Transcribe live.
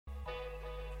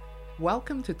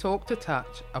Welcome to Talk to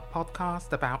Touch, a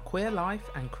podcast about queer life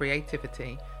and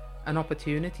creativity, an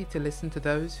opportunity to listen to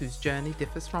those whose journey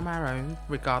differs from our own,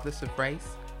 regardless of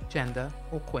race, gender,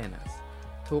 or queerness.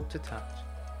 Talk to Touch,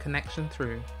 connection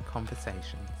through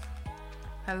conversations.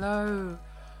 Hello.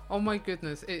 Oh my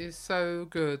goodness, it is so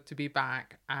good to be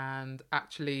back and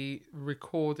actually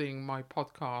recording my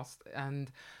podcast, and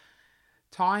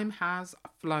time has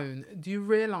flown. Do you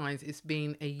realize it's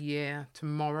been a year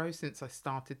tomorrow since I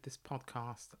started this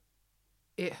podcast?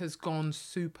 It has gone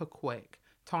super quick.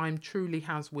 Time truly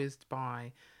has whizzed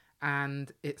by,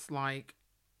 and it's like,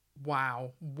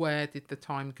 wow, where did the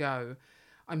time go?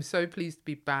 I'm so pleased to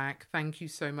be back. Thank you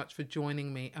so much for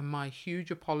joining me, and my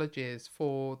huge apologies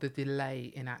for the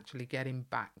delay in actually getting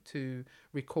back to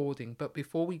recording. But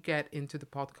before we get into the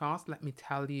podcast, let me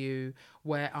tell you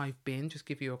where I've been, just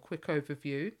give you a quick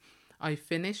overview. I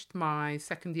finished my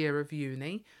second year of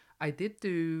uni. I did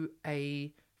do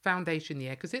a foundation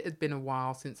year because it had been a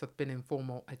while since I've been in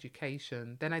formal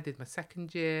education. Then I did my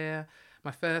second year, my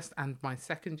first and my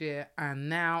second year, and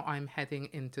now I'm heading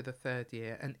into the third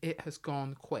year, and it has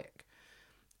gone quick.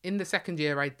 In the second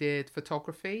year, I did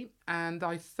photography and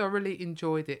I thoroughly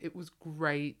enjoyed it. It was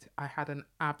great. I had an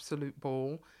absolute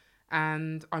ball,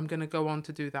 and I'm going to go on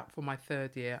to do that for my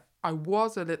third year. I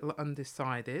was a little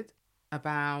undecided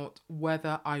about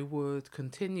whether I would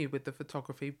continue with the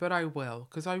photography, but I will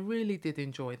because I really did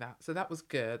enjoy that. So that was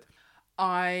good.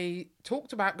 I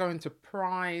talked about going to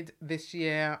Pride this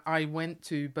year. I went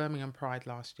to Birmingham Pride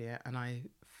last year and I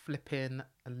flipping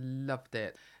loved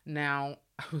it. Now,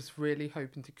 I was really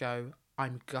hoping to go.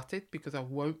 I'm gutted because I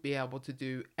won't be able to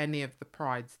do any of the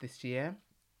Prides this year.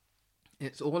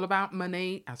 It's all about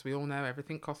money. As we all know,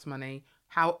 everything costs money.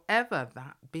 However,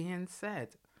 that being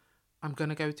said, I'm going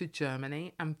to go to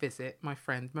Germany and visit my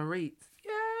friend Marit.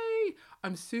 Yay!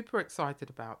 I'm super excited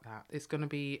about that. It's going to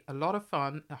be a lot of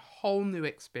fun, a whole new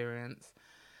experience.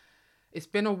 It's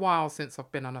been a while since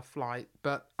I've been on a flight,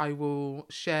 but I will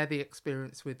share the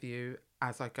experience with you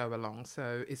as I go along.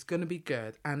 So it's going to be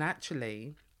good. And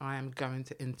actually, I am going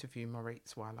to interview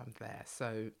Maurice while I'm there.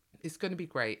 So it's going to be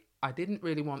great. I didn't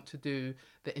really want to do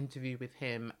the interview with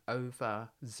him over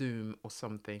Zoom or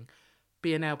something.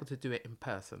 Being able to do it in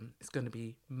person is going to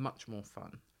be much more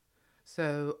fun.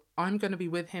 So I'm going to be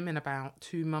with him in about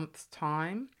 2 months'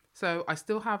 time. So I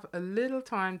still have a little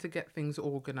time to get things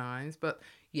organised. But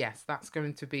yes, that's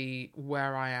going to be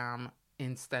where I am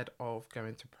instead of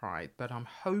going to Pride. But I'm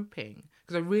hoping,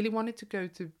 because I really wanted to go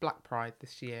to Black Pride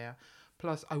this year.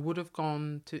 Plus, I would have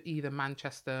gone to either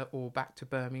Manchester or back to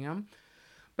Birmingham.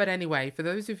 But anyway, for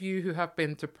those of you who have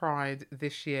been to Pride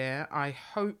this year, I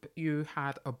hope you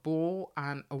had a ball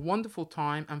and a wonderful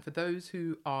time. And for those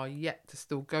who are yet to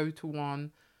still go to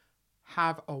one,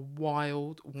 have a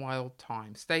wild, wild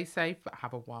time. Stay safe, but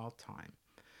have a wild time.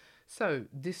 So,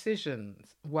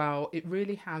 decisions. Well, it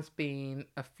really has been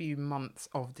a few months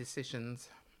of decisions.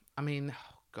 I mean,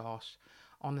 oh gosh,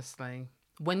 honestly,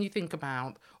 when you think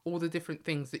about all the different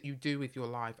things that you do with your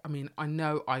life, I mean, I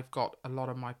know I've got a lot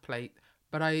on my plate,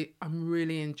 but I'm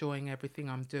really enjoying everything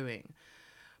I'm doing.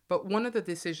 But one of the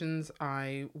decisions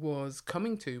I was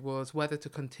coming to was whether to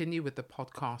continue with the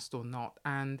podcast or not.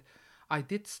 And I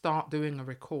did start doing a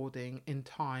recording in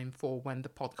time for when the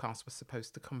podcast was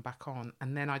supposed to come back on.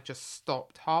 And then I just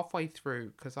stopped halfway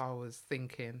through because I was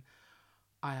thinking,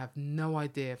 I have no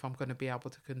idea if I'm going to be able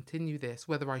to continue this,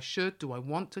 whether I should, do I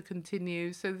want to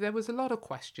continue? So there was a lot of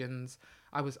questions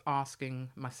I was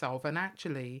asking myself. And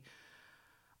actually,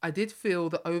 I did feel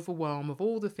the overwhelm of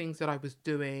all the things that I was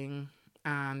doing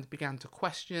and began to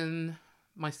question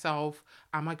myself.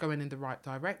 Am I going in the right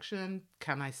direction?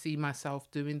 Can I see myself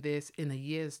doing this in a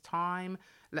year's time,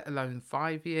 let alone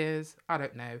 5 years? I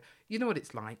don't know. You know what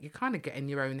it's like. You kind of get in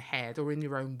your own head or in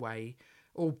your own way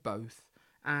or both.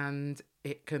 And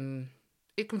it can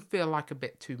feel like a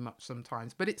bit too much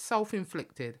sometimes, but it's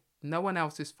self-inflicted. No one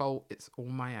else's fault. It's all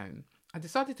my own. I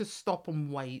decided to stop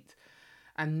and wait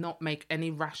and not make any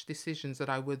rash decisions that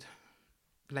I would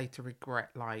later regret,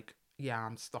 like, yeah,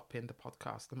 I'm stopping the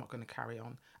podcast, I'm not going to carry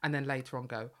on. And then later on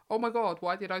go, oh my God,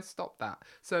 why did I stop that?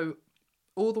 So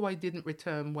although I didn't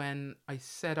return when I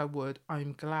said I would,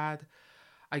 I'm glad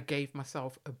I gave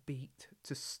myself a beat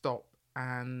to stop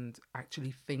and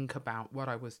actually think about what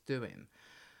I was doing.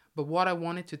 But what I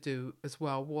wanted to do as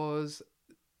well was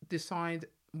decide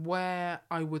where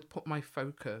I would put my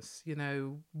focus. You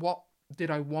know, what did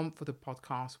I want for the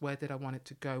podcast? Where did I want it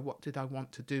to go? What did I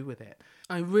want to do with it?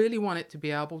 I really want it to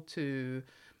be able to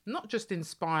not just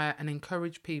inspire and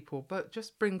encourage people, but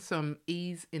just bring some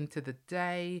ease into the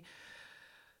day,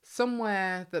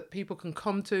 somewhere that people can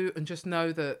come to and just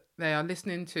know that they are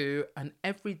listening to an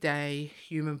everyday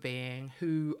human being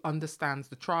who understands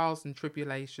the trials and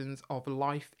tribulations of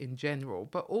life in general,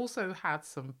 but also had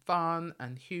some fun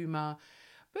and humor,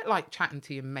 a bit like chatting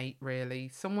to your mate, really,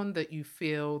 someone that you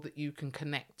feel that you can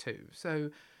connect to.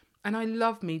 So, and I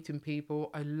love meeting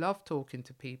people, I love talking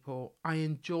to people, I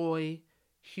enjoy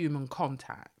human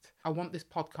contact. I want this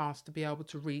podcast to be able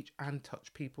to reach and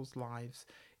touch people's lives.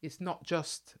 It's not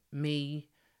just me,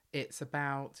 it's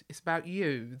about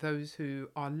you, those who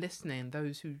are listening,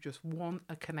 those who just want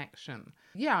a connection.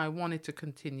 Yeah, I wanted to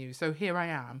continue. So here I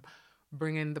am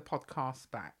bringing the podcast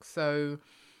back. So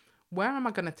where am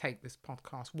I going to take this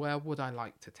podcast? Where would I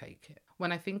like to take it?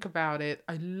 When I think about it,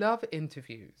 I love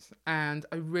interviews, and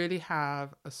I really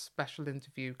have a special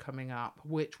interview coming up,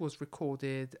 which was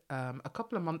recorded a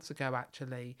couple of months ago,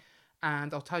 actually.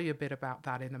 And I'll tell you a bit about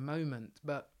that in a moment.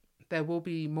 But there will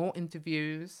be more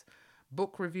interviews,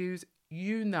 book reviews.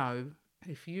 You know,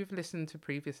 if you've listened to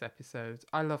previous episodes,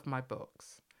 I love my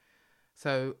books.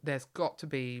 So there's got to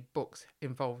be books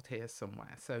involved here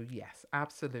somewhere. So yes,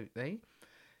 absolutely.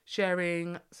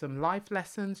 Sharing some life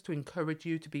lessons to encourage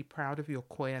you to be proud of your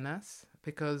queerness,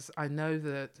 because I know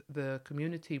that the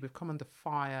community, we've come under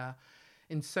fire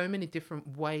in so many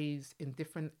different ways in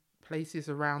different places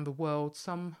around the world.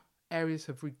 Some areas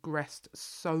have regressed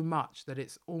so much that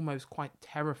it's almost quite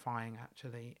terrifying,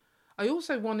 actually. I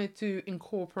also wanted to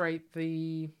incorporate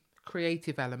the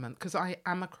creative element because I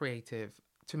am a creative.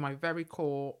 To my very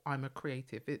core, I'm a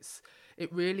creative.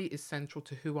 It really is central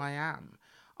to who I am.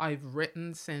 I've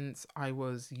written since I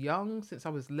was young, since I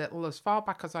was little, as far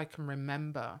back as I can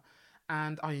remember.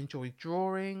 And I enjoy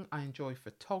drawing, I enjoy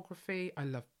photography, I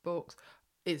love books.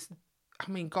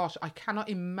 Gosh, I cannot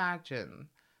imagine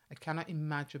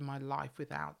my life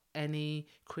without any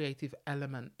creative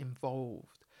element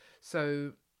involved.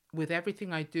 So, with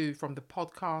everything I do, from the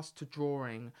podcast to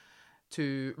drawing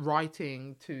to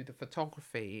writing to the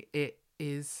photography,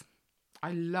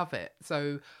 I love it.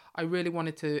 So I really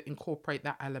wanted to incorporate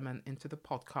that element into the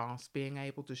podcast, being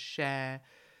able to share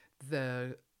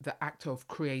the act of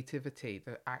creativity,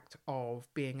 the act of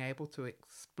being able to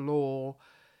explore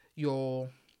your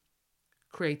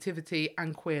creativity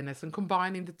and queerness and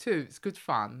combining the two. It's good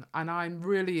fun, and I'm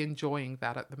really enjoying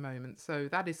that at the moment. So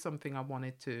that is something I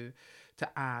wanted to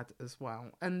add as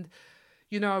well. And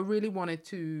I really wanted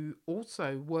to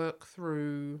also work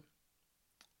through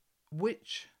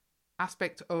which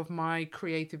aspect of my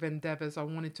creative endeavors I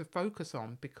wanted to focus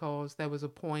on, because there was a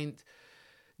point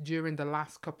during the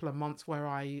last couple of months where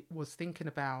I was thinking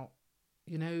about,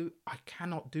 I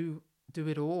cannot do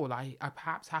it all. I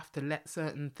perhaps have to let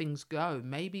certain things go.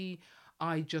 Maybe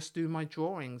I just do my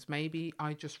drawings. Maybe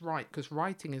I just write, because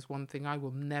writing is one thing I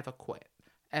will never quit,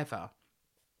 ever.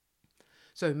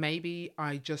 So maybe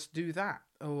I just do that.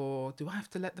 Or do I have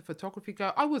to let the photography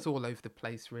go? I was all over the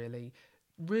place, really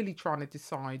trying to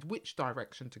decide which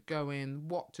direction to go in,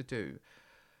 what to do.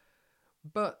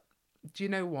 But do you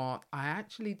know what? I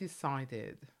actually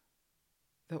decided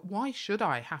that why should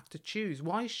I have to choose?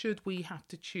 Why should we have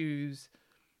to choose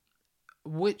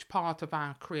which part of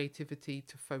our creativity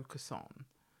to focus on?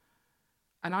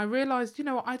 And I realized,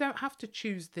 I don't have to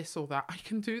choose this or that. I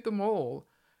can do them all.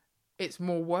 It's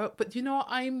more work, but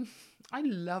I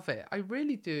love it. I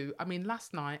really do. I mean,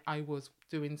 last night I was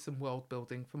doing some world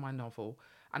building for my novel,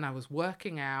 and I was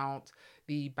working out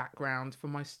the background for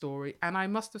my story, and I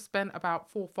must have spent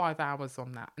about 4 or 5 hours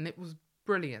on that, and it was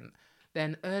brilliant.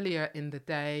 Then earlier in the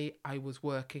day, I was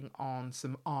working on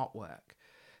some artwork.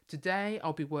 Today,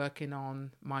 I'll be working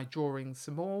on my drawings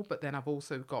some more, but then I've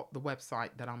also got the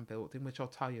website that I'm building, which I'll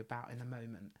tell you about in a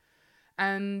moment.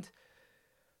 And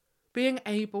being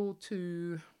able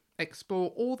to explore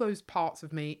all those parts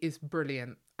of me is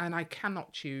brilliant, and I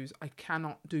cannot choose. I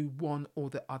cannot do one or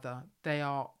the other. They're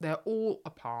all a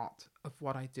part of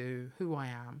what I do, who I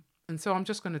am. And so I'm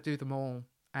just going to do them all.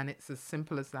 And it's as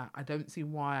simple as that. I don't see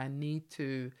why I need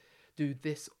to do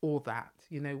this or that.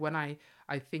 When I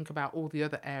think about all the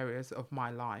other areas of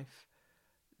my life,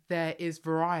 there is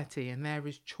variety and there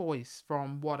is choice,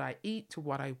 from what I eat to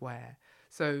what I wear.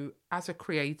 So as a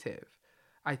creative,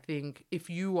 I think if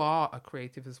you are a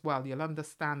creative as well, you'll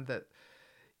understand that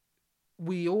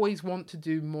we always want to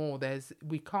do more.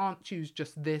 We can't choose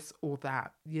just this or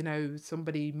that.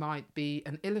 Somebody might be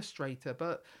an illustrator,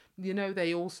 but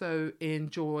they also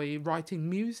enjoy writing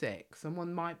music.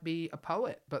 Someone might be a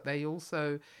poet, but they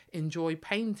also enjoy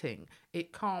painting.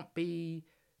 It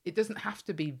doesn't have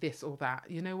to be this or that.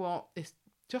 You know what? It's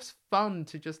just fun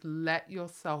to just let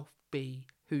yourself be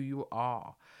who you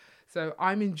are. So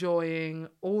I'm enjoying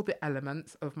all the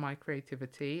elements of my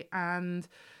creativity and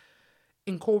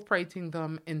incorporating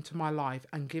them into my life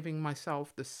and giving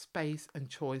myself the space and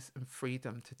choice and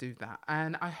freedom to do that.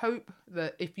 And I hope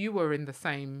that if you were in the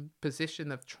same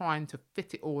position of trying to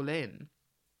fit it all in,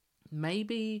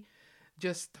 maybe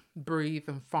just breathe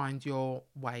and find your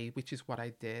way, which is what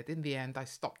I did. In the end, I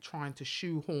stopped trying to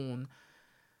shoehorn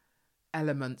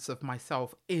elements of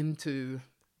myself into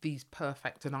these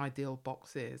perfect and ideal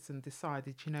boxes and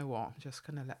decided, you know what, I'm just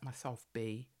going to let myself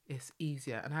be. It's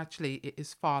easier, and actually it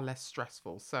is far less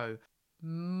stressful. So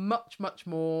much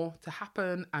more to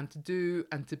happen and to do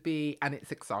and to be, and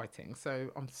it's exciting. So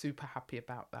I'm super happy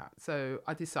about that. So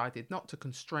I decided not to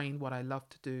constrain what I love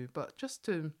to do, but just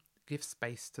to give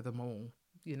space to them all.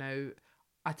 You know,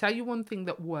 I tell you one thing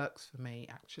that works for me,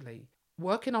 actually,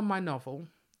 working on my novel,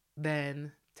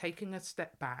 then taking a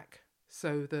step back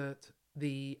so that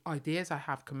the ideas I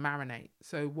have can marinate.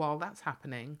 So while that's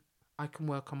happening, I can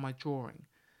work on my drawing.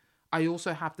 I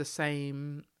also have the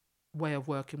same way of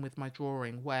working with my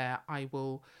drawing where I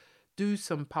will do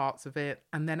some parts of it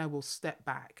and then I will step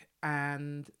back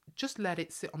and just let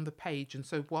it sit on the page. And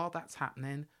so while that's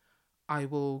happening, I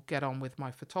will get on with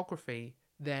my photography.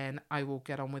 Then I will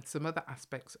get on with some other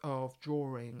aspects of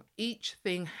drawing. Each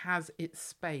thing has its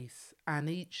space, and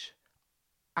each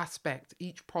aspect,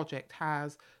 each project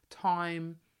has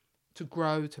time to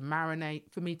grow, to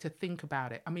marinate, for me to think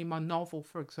about it. I mean, my novel,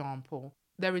 for example,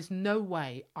 there is no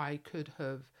way I could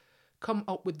have come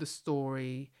up with the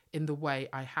story in the way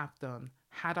I have done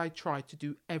had I tried to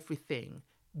do everything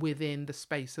within the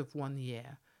space of 1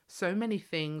 year. So many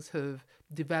things have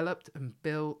developed and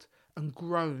built and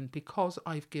grown because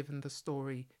I've given the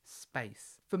story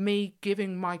space. For me,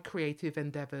 giving my creative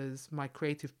endeavors, my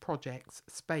creative projects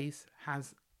space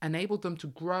has enabled them to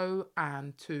grow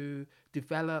and to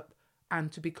develop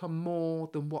and to become more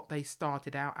than what they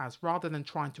started out as, rather than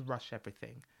trying to rush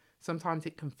everything. Sometimes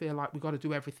it can feel like we've got to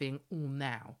do everything all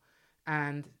now.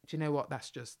 And do you know what?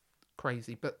 That's just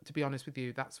crazy. But to be honest with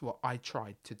you, that's what I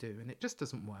tried to do, and it just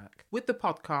doesn't work. With the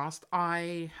podcast,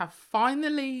 I have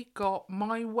finally got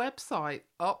my website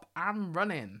up and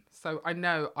running. So I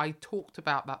know I talked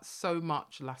about that so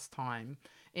much last time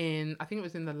I think it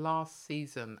was in the last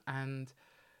season, and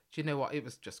do you know what? It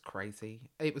was just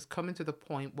crazy. It was coming to the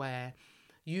point where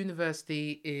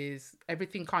university is,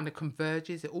 everything kind of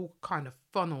converges, it all kind of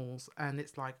funnels, and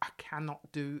it's like, I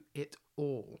cannot do it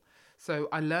all. So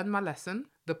I learned my lesson.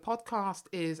 The podcast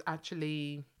is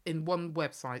actually in one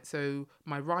website. So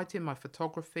my writing, my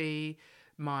photography,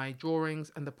 my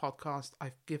drawings, and the podcast,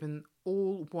 I've given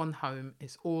all one home.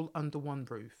 It's all under one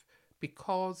roof,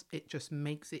 because it just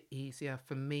makes it easier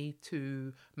for me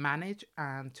to manage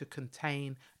and to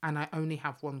contain, and I only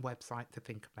have one website to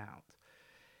think about.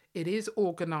 It is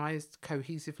organized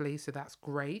cohesively, so that's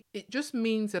great. It just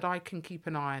means that I can keep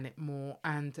an eye on it more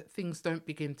and things don't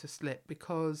begin to slip,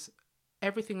 because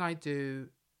everything I do,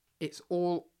 it's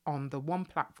all on the one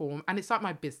platform, and it's like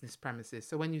my business premises.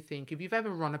 So when you think, if you've ever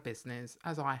run a business,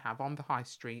 as I have on the high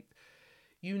street,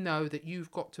 you know that you've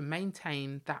got to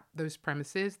maintain those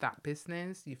premises, that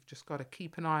business. You've just got to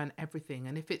keep an eye on everything.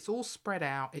 And if it's all spread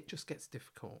out, it just gets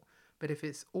difficult. But if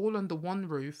it's all under one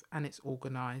roof and it's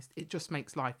organized, it just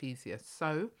makes life easier.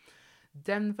 So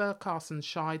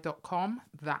denvercarsonshy.com,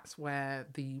 that's where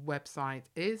the website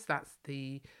is. That's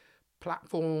the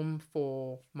platform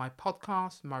for my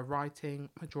podcast, my writing,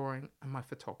 my drawing, and my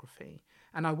photography.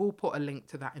 And I will put a link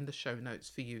to that in the show notes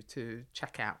for you to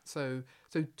check out. So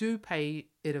do pay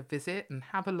it a visit and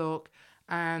have a look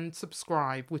and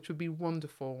subscribe, which would be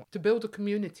wonderful, to build a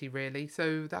community, really.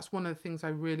 So that's one of the things I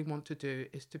really want to do,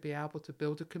 is to be able to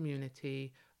build a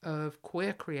community of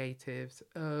queer creatives,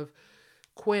 of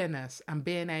queerness, and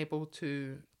being able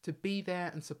to be there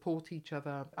and support each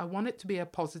other. I want it to be a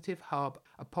positive hub,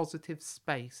 a positive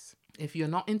space. If you're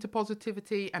not into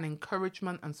positivity and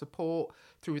encouragement and support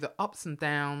through the ups and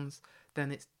downs,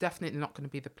 then it's definitely not going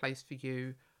to be the place for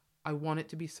you. I want it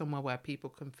to be somewhere where people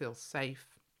can feel safe.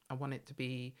 I want it to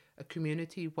be a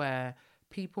community where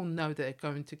people know that they're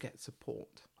going to get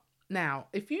support. Now,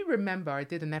 if you remember, I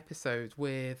did an episode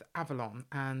with Avalon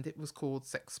and it was called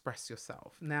Express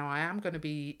Yourself. Now, I am going to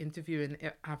be interviewing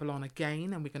Avalon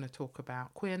again, and we're going to talk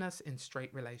about queerness in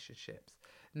straight relationships.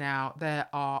 Now, there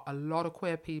are a lot of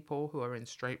queer people who are in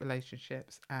straight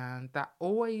relationships, and that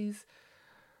always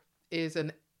is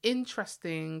an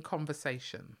interesting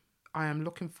conversation. I am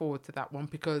looking forward to that one,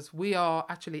 because we are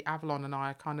actually, Avalon and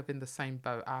I are kind of in the same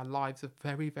boat. Our lives are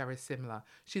very, very similar.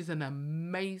 She's an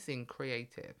amazing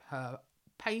creative. Her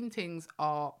paintings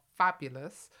are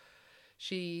fabulous.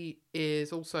 She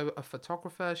is also a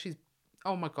photographer. She's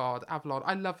Oh my God, Avalon.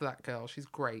 I love that girl. She's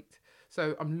great.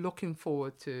 So I'm looking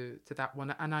forward to that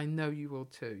one. And I know you will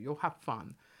too. You'll have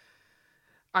fun.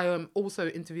 I am also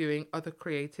interviewing other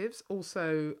creatives.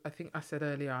 Also, I think I said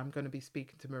earlier, I'm going to be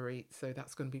speaking to Marie. So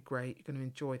that's going to be great. You're going to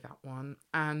enjoy that one.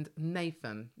 And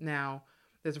Nathan. Now,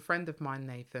 there's a friend of mine,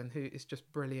 Nathan, who is just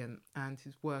brilliant. And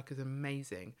his work is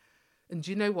amazing. And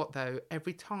do you know what, though?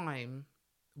 Every time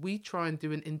we try and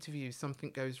do an interview,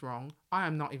 something goes wrong. I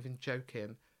am not even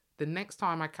joking. The next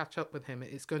time I catch up with him,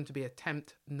 it's going to be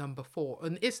attempt number 4.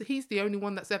 And he's the only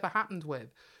one that's ever happened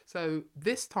with. So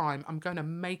this time I'm going to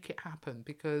make it happen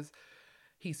because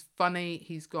he's funny.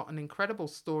 He's got an incredible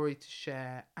story to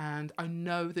share. And I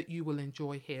know that you will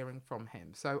enjoy hearing from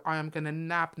him. So I am going to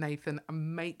nab Nathan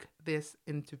and make this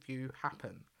interview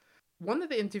happen. One of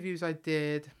the interviews I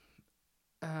did,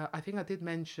 I think I did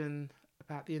mention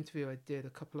about the interview I did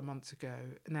a couple of months ago.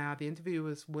 Now, the interview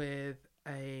was with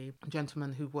a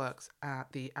gentleman who works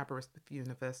at the Aberystwyth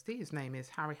University. His name is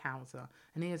Harry Hauser,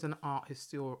 and he is an art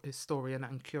historian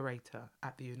and curator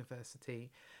at the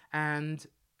university. And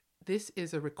this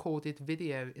is a recorded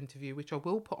video interview, which I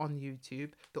will put on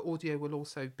YouTube. The audio will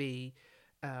also be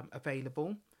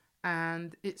available.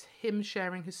 And it's him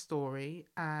sharing his story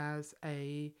as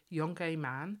a young gay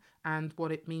man and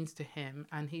what it means to him.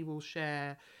 And he will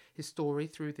share his story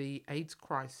through the AIDS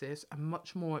crisis and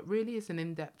much more. It really is an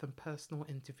in-depth and personal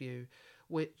interview,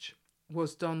 which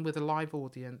was done with a live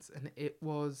audience. And it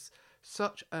was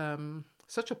such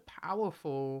a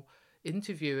powerful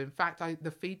interview. In fact,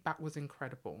 the feedback was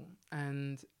incredible.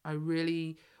 And I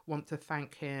really want to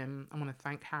thank him. I want to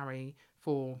thank Harry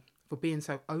for being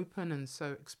so open and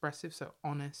so expressive, so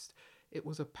honest. It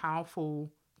was a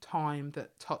powerful time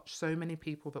that touched so many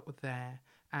people that were there.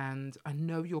 And I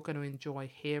know you're going to enjoy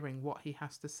hearing what he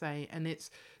has to say. And it's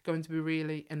going to be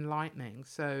really enlightening.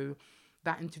 So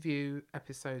that interview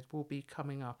episode will be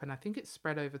coming up. And I think it's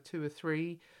spread over 2 or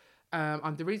 3.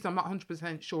 And the reason I'm not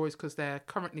 100% sure is because they're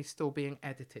currently still being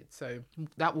edited. So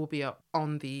that will be up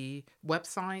on the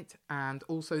website. And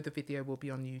also the video will be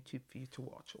on YouTube for you to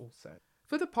watch also.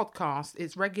 For the podcast,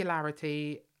 its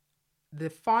regularity, the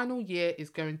final year is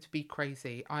going to be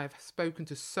crazy. I've spoken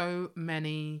to so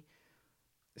many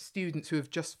students who have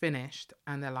just finished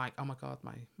and they're like, oh my God,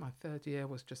 my third year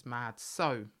was just mad.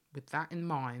 So with that in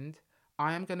mind,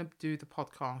 I am going to do the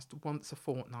podcast once a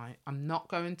fortnight. I'm not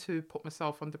going to put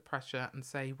myself under pressure and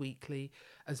say weekly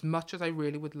as much as I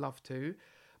really would love to.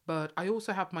 But I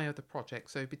also have my other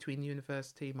projects. So between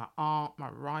university, my art, my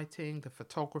writing, the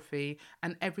photography,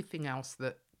 and everything else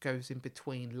that goes in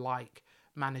between, like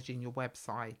managing your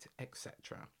website,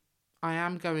 etc. I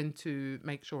am going to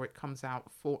make sure it comes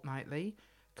out fortnightly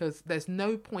because there's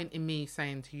no point in me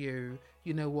saying to you,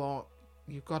 you know what,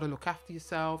 you've got to look after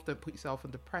yourself, don't put yourself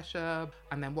under pressure.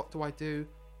 And then what do?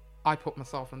 I put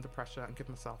myself under pressure and give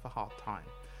myself a hard time.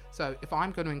 So if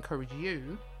I'm going to encourage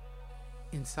you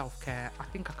in self-care, I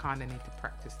think I kind of need to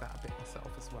practice that a bit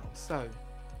myself as well. So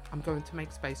I'm going to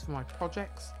make space for my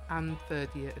projects and third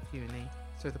year of uni,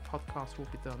 so the podcast will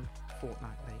be done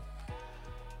fortnightly.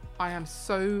 I am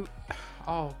so,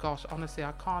 oh gosh, honestly,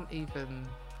 I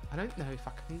don't know if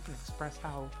I can even express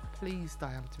how pleased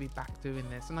I am to be back doing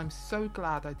this. And I'm so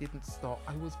glad I didn't stop.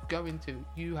 I was going to.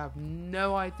 You have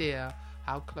no idea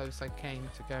how close I came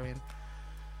to going,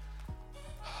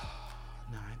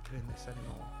 no, I ain't doing this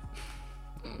anymore.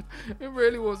 It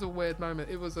really was a weird moment.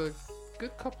 It was a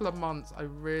good couple of months. I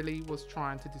really was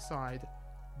trying to decide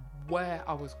where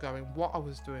I was going, what I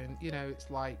was doing. You know, it's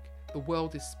like the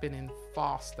world is spinning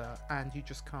faster and you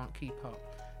just can't keep up.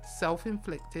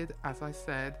 Self-inflicted, as I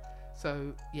said.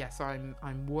 So yes,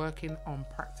 I'm working on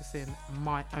practicing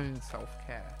my own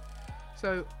self-care.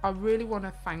 So I really want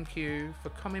to thank you for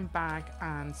coming back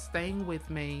and staying with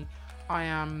me. I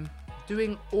am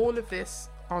doing all of this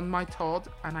on my Todd,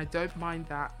 and I don't mind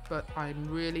that, but I'm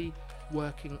really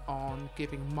working on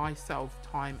giving myself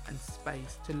time and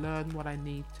space to learn what I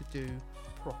need to do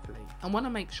properly. I want to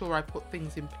make sure I put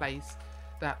things in place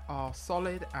that are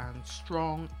solid and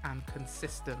strong and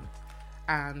consistent.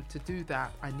 And to do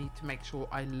that, I need to make sure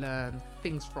I learn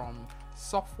things from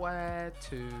software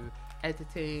to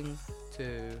editing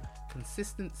to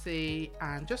consistency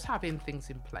and just having things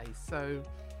in place. So,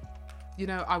 you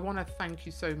know, I want to thank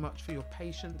you so much for your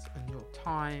patience and your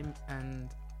time, and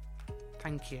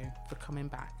thank you for coming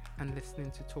back and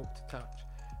listening to Talk to Touch.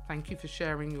 Thank you for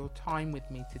sharing your time with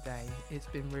me today. It's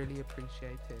been really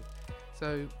appreciated.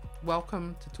 So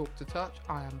welcome to Talk to Touch.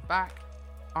 I am back.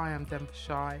 I am Denver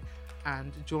Shy,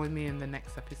 and join me in the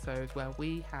next episode where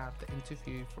we have the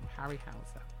interview from Harry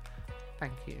Hauser.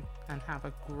 Thank you and have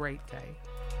a great day.